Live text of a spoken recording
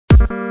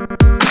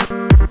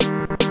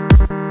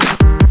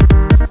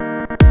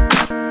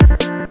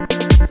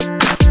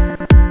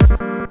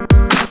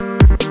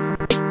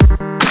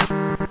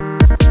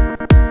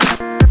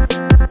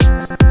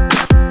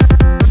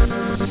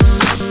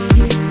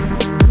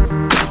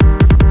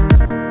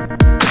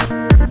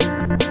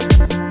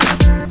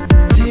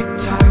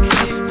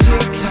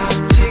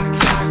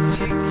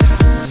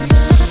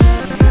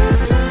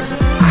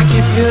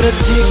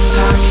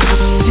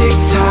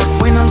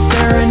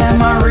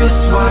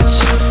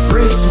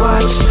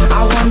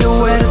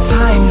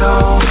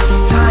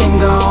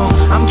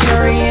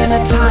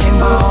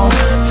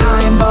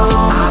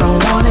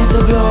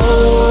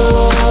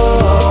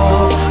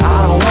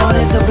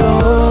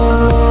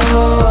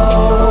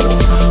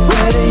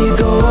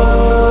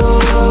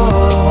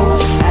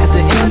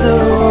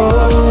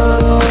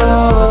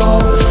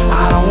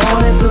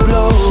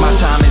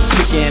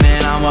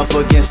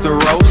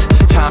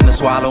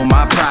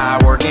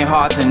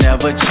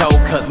a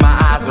choke, cause my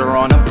eyes are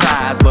on the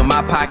prize, but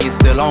my pocket's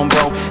still on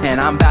broke. And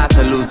I'm about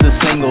to lose the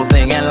single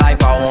thing in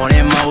life I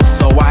wanted most.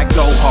 So I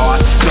go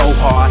hard,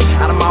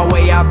 out of my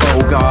way I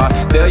bogart.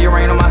 Failure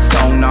ain't on my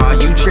sonar,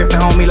 you trippin'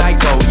 homie like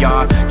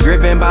Goyard.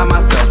 Driven by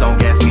myself, don't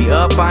gas me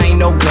up, I ain't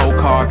no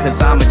go-kart.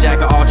 Cause I'm a jack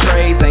of all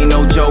trades, ain't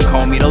no joke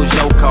homie, those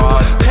joke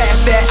cars.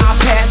 Past that, I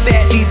pass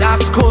that, these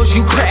obstacles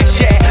you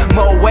crash at.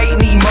 More weight,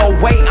 need more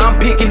weight, I'm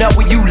picking up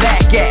where you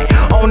lack at.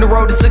 On the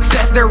road to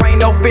success, there ain't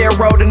no fair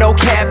road and no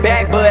cab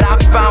back. But I'll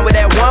be fine with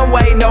that one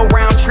way, no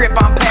round trip,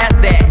 I'm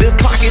past that. The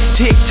clock is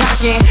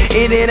tick-tocking,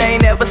 and it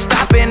ain't ever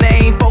stopping.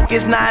 They ain't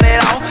focused, not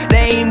at all,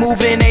 they ain't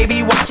moving, they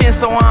be watching.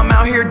 So I'm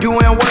out here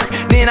doing work,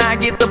 then I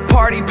get the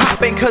party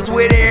popping. Cause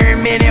with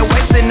every minute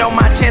wasted, know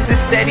my chances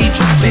steady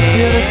dropping.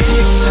 Feel the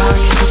tick-tock,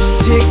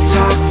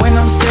 tick-tock when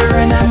I'm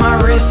staring at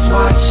my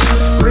wristwatch.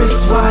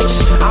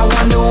 I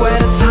wonder where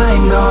the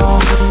time go,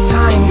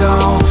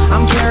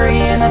 I'm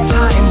carrying a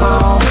time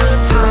bomb,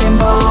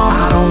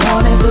 I don't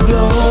want it to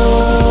blow,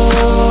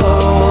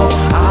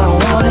 I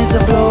don't want it to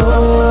blow.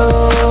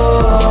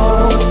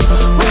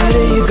 Where do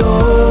you go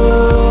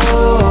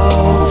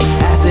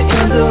at the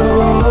end of the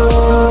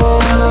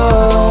road?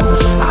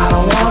 I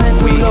don't want it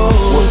to blow.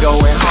 We were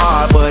going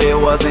hard, but it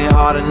wasn't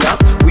hard enough.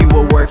 We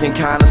were working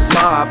kinda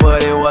smart,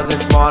 but it wasn't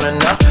smart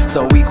enough.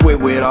 So we quit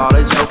with all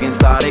the joking,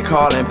 started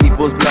calling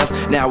people's bluffs.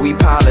 Now we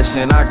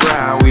polishing our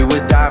grind, we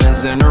with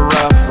diamonds in the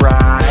rough,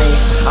 right?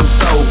 I'm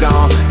so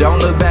gone, don't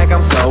look back,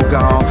 I'm so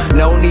gone.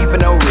 No need for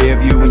no rear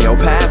view when your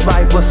past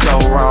life was so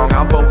wrong.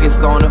 I'm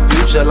focused on the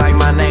future like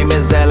my name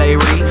is L.A.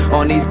 Reid.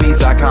 On these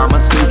beats I Kama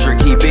Sutra,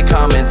 keep it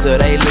coming till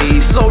they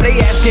leave. So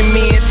they asking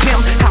me and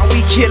Tim how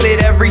we kill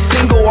it every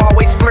single.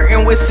 Always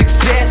flirting with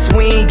success,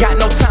 we ain't got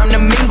no time to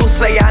mingle.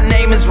 Say our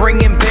name is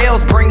ringing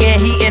bells, bringing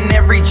heat in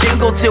every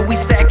jingle. Till we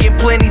stacking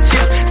plenty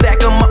chips, stack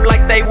them up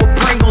like they were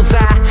Pringles.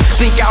 I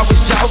think I was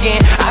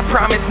jogging, I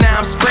promise now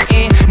I'm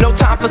sprinting. No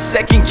time for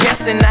second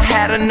guessing, I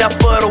had enough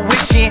of the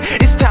wishing.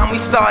 It's time we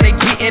started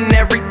getting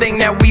everything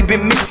that we've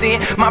been missing.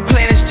 My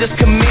plan is just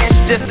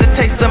commenced, just a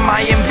taste of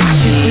my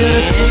ambition. Feel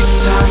the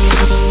tick-tock,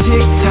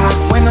 tick-tock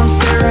when I'm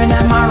staring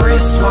at my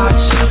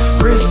wristwatch.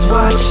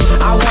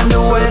 I wonder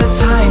where the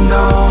time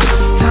go,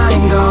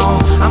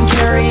 I'm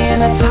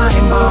carrying a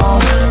time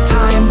bomb,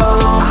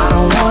 I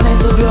don't want it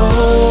to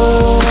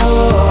blow,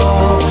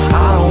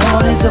 I don't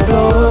want it to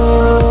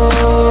blow.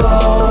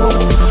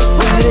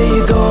 Where do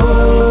you go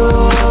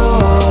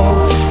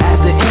at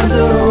the end of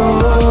the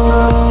road?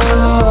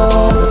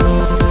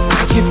 I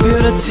can feel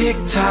the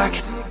tick-tock,